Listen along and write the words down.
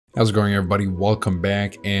How's it going, everybody? Welcome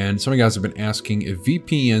back. And some of you guys have been asking if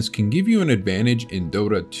VPNs can give you an advantage in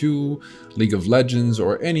Dota 2, League of Legends,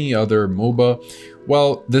 or any other MOBA.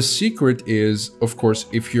 Well, the secret is, of course,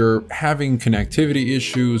 if you're having connectivity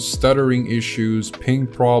issues, stuttering issues, ping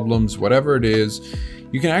problems, whatever it is,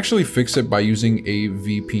 you can actually fix it by using a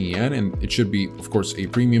VPN, and it should be, of course, a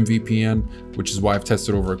premium VPN, which is why I've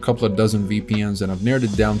tested over a couple of dozen VPNs and I've narrowed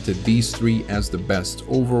it down to these three as the best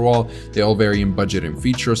overall. They all vary in budget and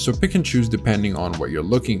features, so pick and choose depending on what you're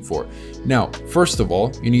looking for. Now, first of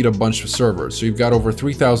all, you need a bunch of servers. So you've got over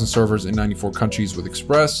 3,000 servers in 94 countries with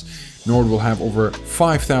Express. Nord will have over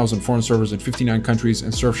 5,000 foreign servers in 59 countries,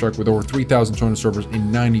 and Surfshark with over 3,200 servers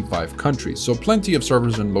in 95 countries. So plenty of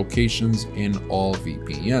servers and locations in all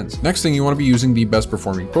VPNs. Next thing, you want to be using the best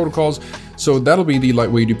performing protocols. So that'll be the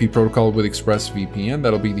Lightweight UDP protocol with ExpressVPN.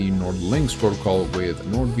 That'll be the NordLynx protocol with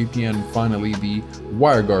NordVPN. And finally, the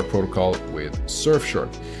WireGuard protocol with Surfshark.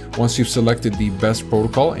 Once you've selected the best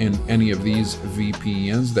protocol in any of these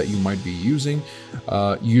VPNs that you might be using,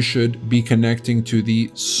 you should be connecting to the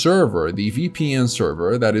server, the VPN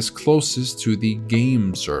server that is closest to the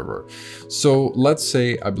game server. So let's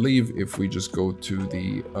say, I believe if we just go to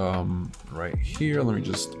the right here, let me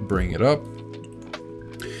just bring it up.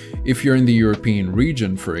 If you're in the European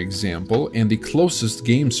region, for example, and the closest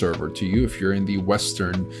game server to you, if you're in the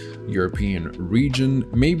Western European region,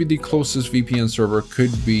 maybe the closest VPN server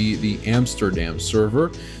could be the Amsterdam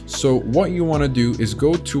server. So what you want to do is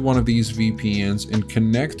go to one of these VPNs and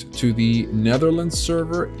connect to the Netherlands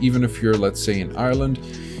server, even if you're, let's say, in Ireland.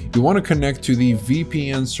 You want to connect to the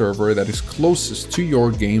VPN server that is closest to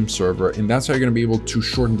your game server, and that's how you're going to be able to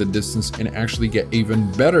shorten the distance and actually get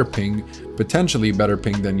even better ping, potentially better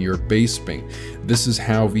ping than your base ping. This is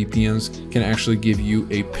how VPNs can actually give you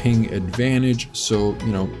a ping advantage, so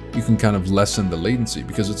you can kind of lessen the latency,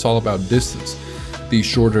 because it's all about distance. The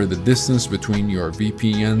shorter the distance between your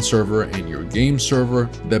VPN server and your game server,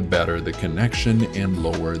 the better the connection and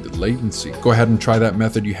lower the latency. Go ahead and try that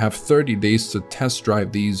method. You have 30 days to test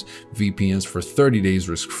drive these VPNs for 30 days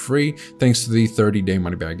risk-free, thanks to the 30-day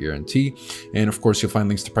money-back guarantee. And of course, you'll find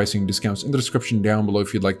links to pricing and discounts in the description down below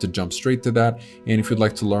if you'd like to jump straight to that. And if you'd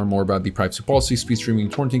like to learn more about the privacy policy, speed streaming,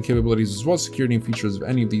 torrenting capabilities, as well as security and features of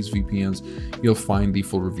any of these VPNs, you'll find the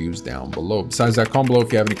full reviews down below. Besides that, comment below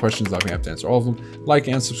if you have any questions. I'll be happy to answer all of them. Like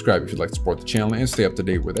and subscribe if you'd like to support the channel and stay up to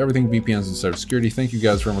date with everything VPNs and cybersecurity. Thank you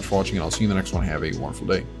guys very much for watching, and I'll see you in the next one. Have a wonderful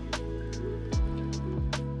day.